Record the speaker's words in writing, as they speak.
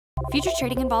Future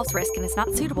trading involves risk and is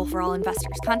not suitable for all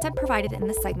investors. Content provided in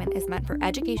this segment is meant for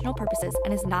educational purposes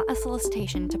and is not a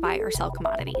solicitation to buy or sell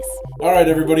commodities. All right,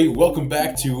 everybody, welcome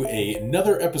back to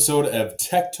another episode of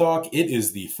Tech Talk. It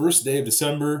is the first day of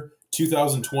December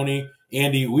 2020.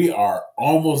 Andy, we are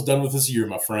almost done with this year,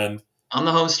 my friend. On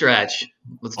the home stretch.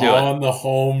 Let's do it. On the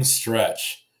home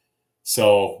stretch.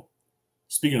 So,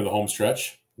 speaking of the home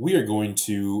stretch, we are going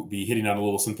to be hitting on a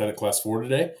little synthetic class 4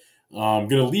 today. I'm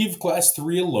going to leave class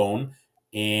 3 alone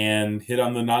and hit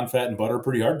on the non-fat and butter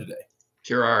pretty hard today.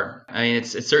 Sure are. I mean,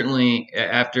 it's certainly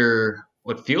after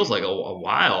what feels like a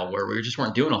while where we just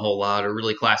weren't doing a whole lot, or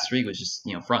really class 3 was just,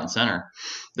 front and center.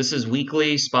 This is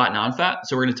weekly Spot Nonfat.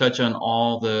 So we're going to touch on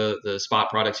all the spot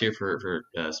products here for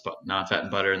Spot Nonfat and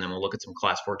butter, and then we'll look at some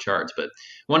class 4 charts. But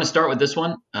I want to start with this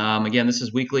one. Again, this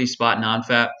is weekly Spot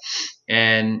Nonfat.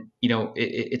 And,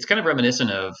 it's kind of reminiscent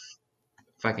of,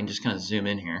 if I can just kind of zoom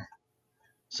in here.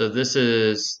 So this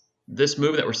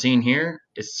move that we're seeing here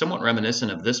is somewhat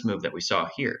reminiscent of this move that we saw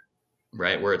here,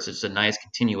 right? Where it's just a nice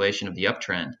continuation of the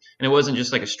uptrend. And it wasn't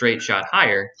just like a straight shot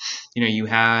higher. You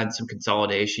had some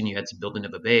consolidation, you had some building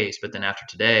of a base, but then after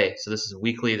today, so this is a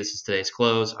weekly, this is today's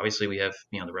close. Obviously we have,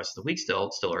 the rest of the week still,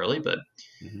 it's still early, but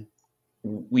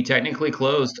we technically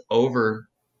closed over,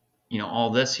 all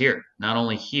this here, not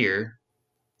only here,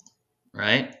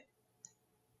 right?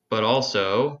 But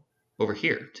also over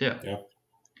here too. Yeah.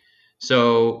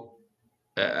 So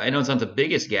I know it's not the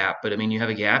biggest gap, but I mean, you have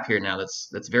a gap here now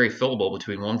that's very fillable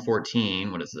between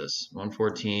 114. What is this?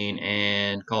 114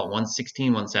 and call it 116,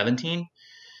 117.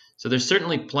 So there's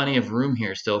certainly plenty of room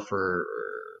here still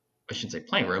I shouldn't say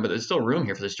plenty of room, but there's still room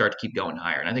here for the start to keep going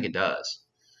higher. And I think it does.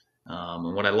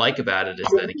 And what I like about it is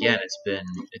that, again,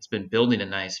 it's been building a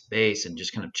nice base and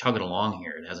just kind of chugging along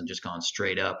here. It hasn't just gone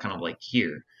straight up, kind of like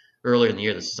here. Earlier in the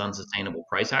year, this is unsustainable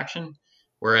price action,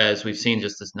 whereas we've seen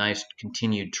just this nice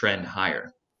continued trend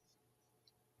higher.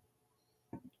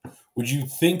 Would you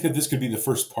think that this could be the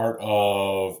first part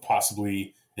of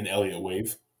possibly an Elliott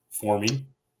wave forming?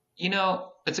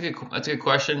 That's a good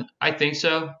question. I think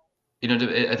so. I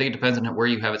think it depends on where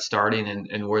you have it starting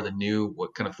and where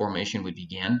what kind of formation would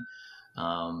begin.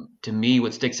 To me,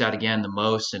 what sticks out again the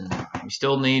most, and we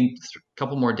still need a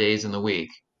couple more days in the week,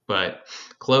 but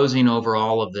closing over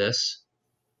all of this,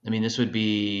 I mean, this would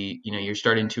be, you're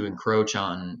starting to encroach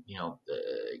on,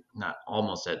 not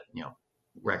almost at, not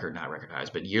record highs,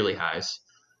 but yearly highs.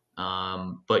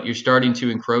 But you're starting to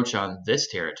encroach on this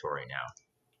territory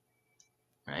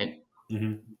now, right?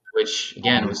 Mm-hmm. Which,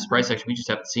 again, with price action, we just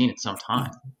haven't seen it some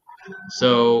time.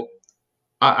 So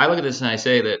I look at this and I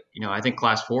say that, I think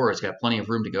class 4 has got plenty of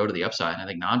room to go to the upside. And I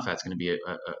think non-fat's going to be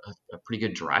a pretty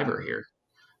good driver here.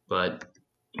 But,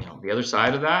 the other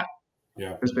side of that,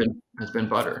 has been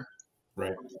butter.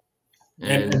 Right.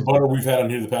 And butter we've had on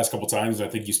here the past couple of times. I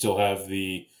think you still have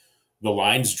the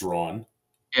lines drawn.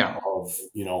 Yeah. Of,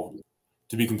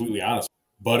 to be completely honest,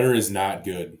 butter is not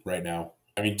good right now.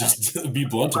 I mean, just be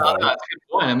blunt about it. That's a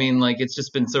good point. I mean, it's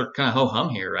just been sort of kind of ho-hum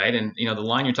here, right? And, the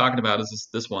line you're talking about is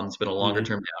this one. It's been a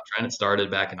longer-term downtrend. It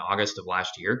started back in August of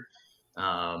last year.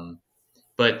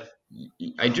 But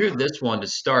I drew this one to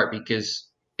start because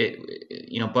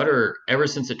butter, ever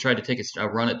since it tried to take a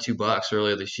run at $2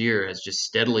 earlier this year, has just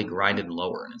steadily grinded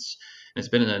lower, and it's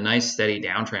been in a nice steady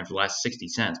downtrend for the last 60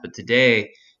 cents. But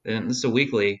today, and this is a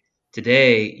weekly,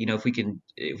 today, if we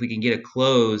can get a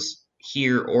close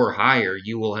here or higher,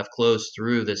 you will have closed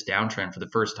through this downtrend for the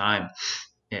first time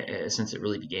since it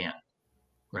really began.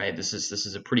 Right? This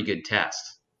is a pretty good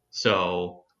test.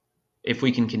 So if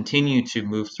we can continue to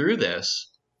move through this,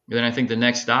 then I think the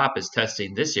next stop is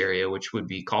testing this area, which would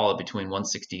be, call it between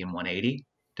 160 and 180,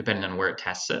 depending on where it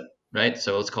tests it, right?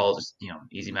 So let's call it just,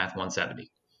 easy math, 170.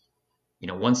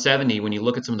 170, when you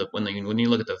look at when you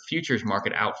look at the futures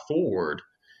market out forward,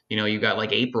 you got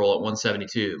like April at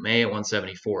 172, May at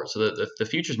 174. So the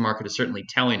futures market is certainly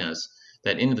telling us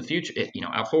that into the future,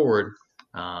 out forward,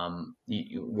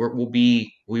 we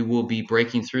will be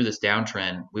breaking through this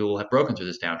downtrend. We will have broken through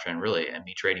this downtrend really and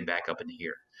be trading back up into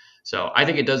here. So I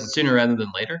think it does it sooner rather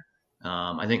than later.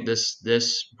 I think this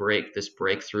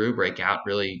breakout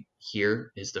really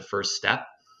here is the first step.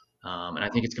 And I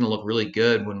think it's going to look really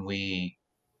good when we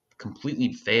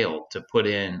completely fail to put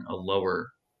in a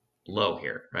lower low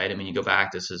here, right? I mean, you go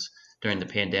back, this is during the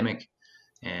pandemic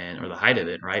or the height of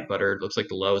it, right? Butter looks like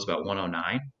the low is about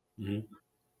 109. Mm-hmm.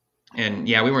 And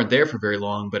yeah, we weren't there for very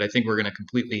long, but I think we're going to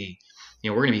completely,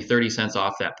 we're going to be 30 cents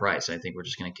off that price. I think we're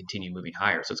just going to continue moving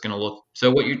higher. So it's going to look, so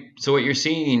what you're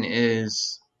seeing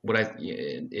is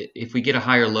if we get a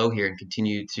higher low here and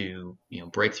continue to,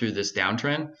 break through this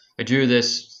downtrend. I drew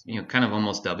this, kind of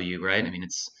almost W, right? I mean,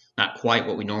 it's not quite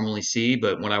what we normally see.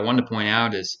 But what I wanted to point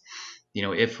out is,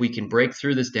 if we can break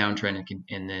through this downtrend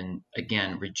and then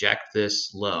again reject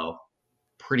this low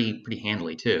pretty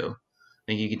handily too, I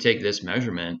think you can take this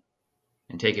measurement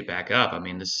and take it back up. I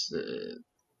mean, this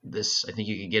I think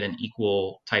you could get an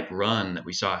equal type run that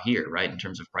we saw here, right, in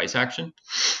terms of price action.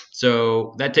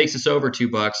 So that takes us over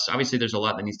 $2. Obviously, there's a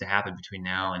lot that needs to happen between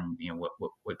now and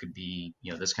what could be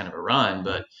this kind of a run.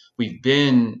 But we've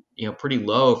been pretty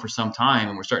low for some time,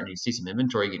 and we're starting to see some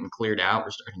inventory getting cleared out.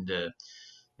 We're starting to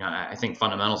I think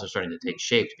fundamentals are starting to take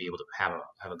shape to be able to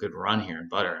have a good run here in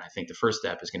butter. And I think the first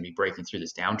step is going to be breaking through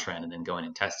this downtrend and then going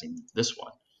and testing this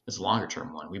longer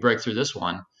term one. We break through this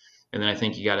one, and then I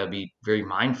think you got to be very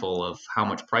mindful of how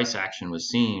much price action was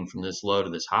seen from this low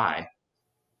to this high,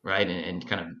 right? And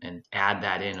kind of and add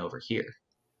that in over here.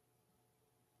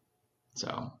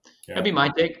 So that'd be my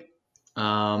take.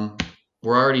 We're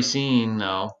already seeing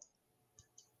though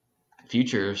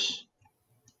futures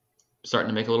starting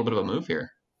to make a little bit of a move here.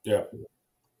 Yeah.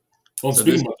 Well, so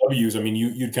speaking of W's, I mean,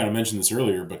 you'd kind of mentioned this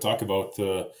earlier, but talk about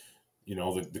the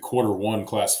quarter one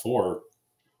class 4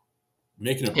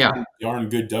 making a pretty darn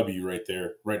good W right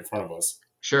there, right in front of us.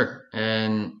 Sure.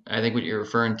 And I think what you're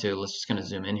referring to, let's just kind of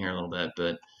zoom in here a little bit,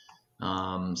 but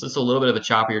so it's a little bit of a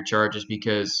choppier chart just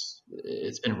because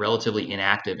it's been relatively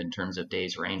inactive in terms of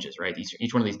days ranges, right?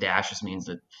 Each one of these dashes means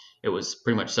that it was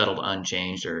pretty much settled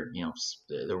unchanged, or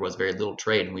there was very little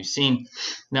trade, and we've seen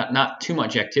not too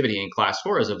much activity in class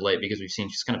 4 as of late because we've seen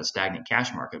just kind of a stagnant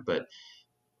cash market. But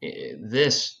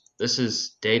this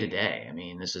is day to day. I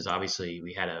mean, this is obviously,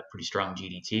 we had a pretty strong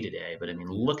GDT today, but I mean,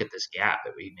 look at this gap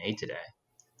that we made today.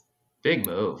 Big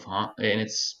move, huh? And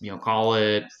it's, call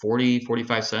it 40,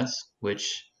 45 cents,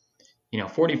 which,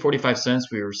 40, 45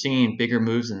 cents, we were seeing bigger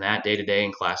moves than that day to day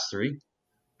in class 3.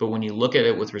 But when you look at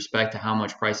it with respect to how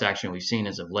much price action we've seen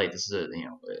as of late, this is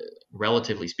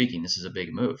relatively speaking, this is a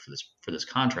big move for this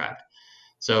contract.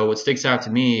 So what sticks out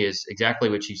to me is exactly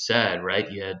what you said, right?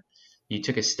 You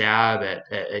took a stab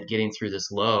at getting through this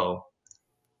low,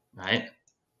 right?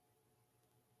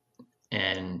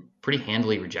 And pretty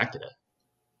handily rejected it.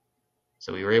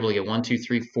 So we were able to get 1, 2,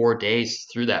 3, 4 days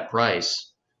through that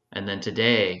price. And then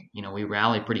today, we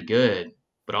rallied pretty good,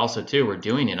 but also too, we're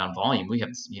doing it on volume. We have,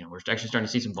 we're actually starting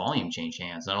to see some volume change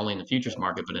hands, not only in the futures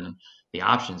market, but in the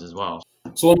options as well.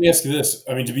 So let me ask you this.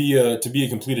 I mean, to be a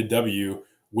completed W,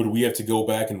 would we have to go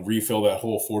back and refill that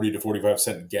whole 40 to 45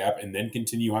 cent gap and then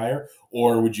continue higher?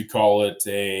 Or would you call it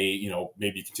a,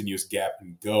 maybe a continuous gap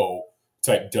and go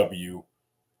type W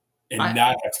and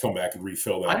not have to come back and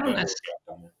refill that?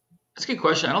 That's a good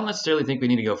question. I don't necessarily think we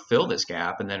need to go fill this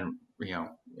gap and then,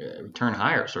 return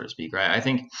higher, so to speak, right? I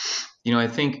think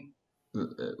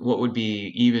what would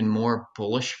be even more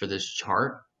bullish for this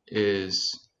chart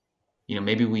is,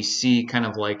 maybe we see kind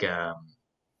of like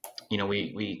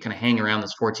we kind of hang around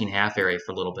this 14.5 area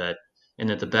for a little bit, and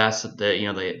that the best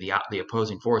that the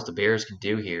opposing force, the bears, can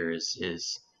do here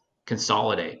is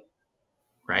consolidate,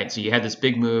 right? So you had this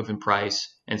big move in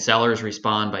price, and sellers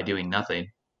respond by doing nothing.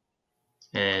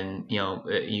 And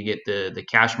you get the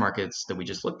cash markets that we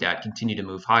just looked at continue to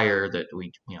move higher, that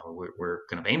we're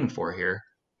kind of aiming for here,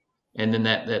 and then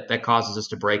that causes us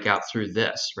to break out through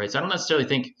this, right? So I don't necessarily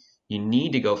think you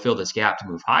need to go fill this gap to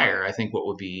move higher. I think what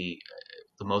would be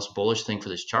the most bullish thing for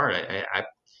this chart, I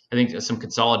think some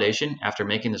consolidation after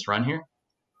making this run here,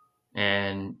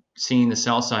 and seeing the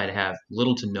sell side have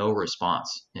little to no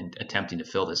response in attempting to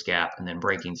fill this gap, and then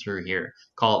breaking through here.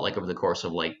 Call it like over the course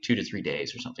of like 2 to 3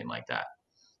 days or something like that.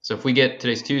 So if we get,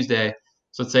 today's Tuesday,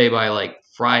 so let's say by like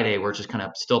Friday, we're just kind of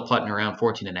still putting around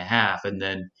 14.5, and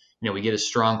then we get a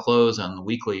strong close on the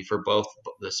weekly for both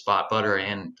the spot butter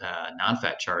and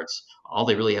non-fat charts. All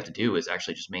they really have to do is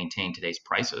actually just maintain today's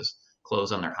prices,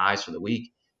 close on their highs for the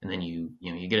week, and then you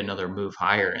get another move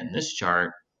higher in this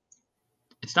chart.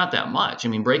 It's not that much. I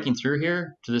mean, breaking through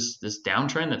here to this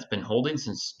downtrend that's been holding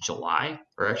since July,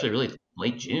 or actually really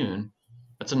late June,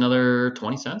 that's another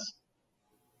 20 cents.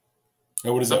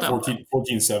 Oh, what is that,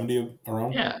 1470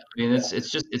 around? Yeah, I mean,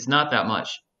 it's not that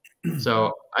much.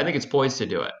 So I think it's poised to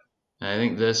do it. And I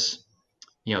think this,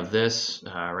 this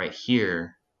right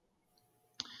here,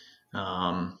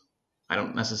 I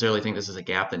don't necessarily think this is a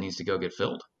gap that needs to go get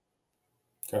filled.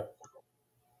 Okay.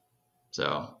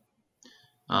 So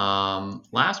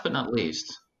last but not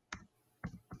least,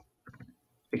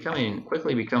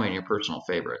 quickly becoming your personal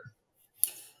favorite.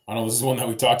 I know this is one that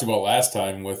we talked about last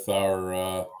time with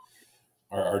our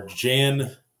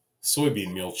Jan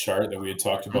Soybean meal chart that we had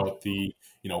talked about, the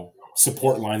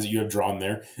support lines that you have drawn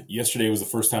there. Yesterday was the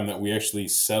first time that we actually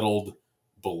settled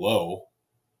below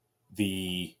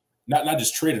the not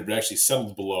just traded, but actually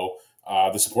settled below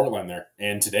the support line there.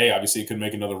 And today, obviously, it could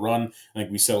make another run. I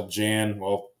think we settled Jan,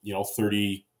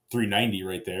 33.90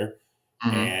 right there.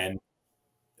 Mm-hmm. And,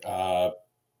 a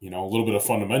little bit of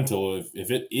fundamental.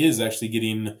 If it is actually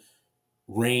getting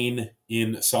rain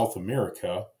in South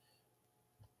America,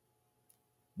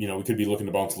 we could be looking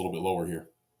to bounce a little bit lower here.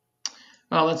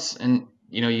 Well,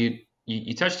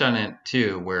 you touched on it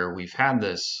too, where we've had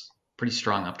this pretty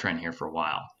strong uptrend here for a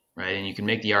while, right? And you can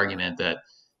make the argument that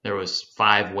there was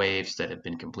 5 waves that have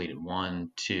been completed. 1,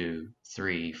 2,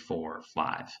 3, 4,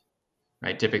 5,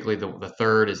 right? Typically the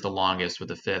third is the longest, with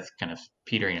the 5th kind of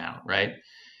petering out, right?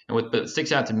 And what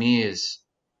sticks out to me is,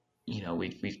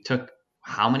 we've took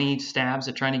how many stabs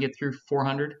at trying to get through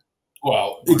 400?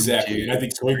 Well, exactly. And I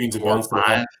think soybeans have bounced their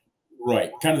head. 5.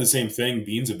 Right. Kind of the same thing.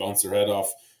 Beans have bounced their head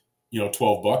off,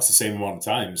 $12 the same amount of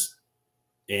times.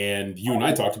 And you and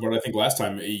I talked about it, I think, last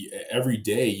time. Every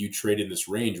day you trade in this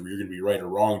range where you're going to be right or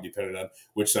wrong depending on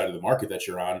which side of the market that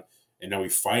you're on. And now we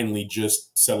finally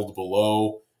just settled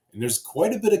below. And there's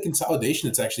quite a bit of consolidation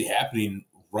that's actually happening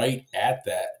right at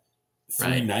that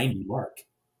 390 mark.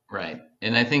 Right.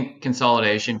 And I think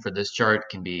consolidation for this chart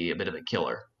can be a bit of a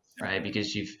killer, right?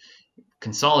 Because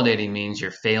consolidating means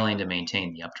you're failing to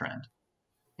maintain the uptrend.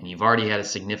 And you've already had a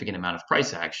significant amount of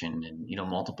price action and,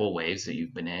 multiple waves that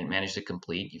you've managed to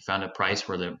complete. You found a price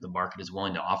where the market is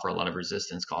willing to offer a lot of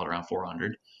resistance, called around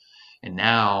 400. And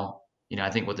now, I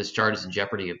think what this chart is in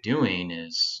jeopardy of doing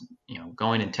is,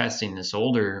 going and testing this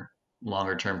older,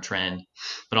 longer term trend,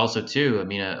 but also too, a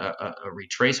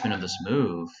retracement of this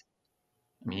move.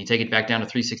 You take it back down to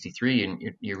 363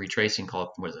 and you're retracing, call it,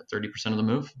 what is it, 30% of the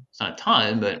move? It's not a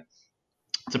ton, but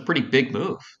it's a pretty big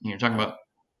move. You're talking about,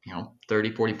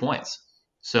 30, 40 points.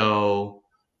 So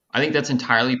I think that's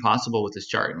entirely possible with this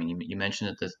chart. You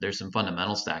mentioned that there's some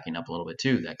fundamental stacking up a little bit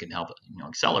too that can help,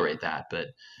 accelerate that. But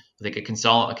I think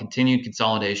a continued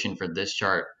consolidation for this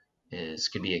chart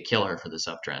could be a killer for this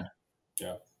uptrend.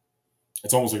 Yeah.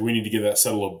 It's almost like we need to get that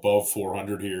settle above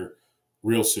 400 here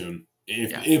real soon.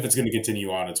 If it's going to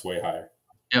continue on its way higher.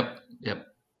 Yep.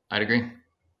 I'd agree.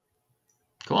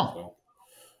 Cool. So,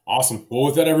 awesome. Well,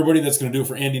 with that, everybody, that's going to do it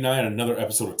for Andy and I on another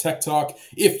episode of Tech Talk.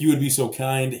 If you would be so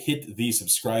kind, hit the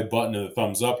subscribe button and the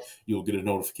thumbs up. You'll get a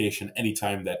notification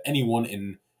anytime that anyone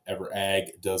in Ever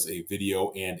Ag does a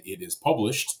video and it is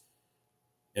published.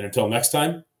 And until next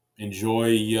time,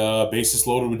 enjoy Basis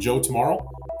Loaded with Joe tomorrow,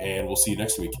 and we'll see you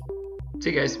next week.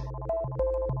 See you guys.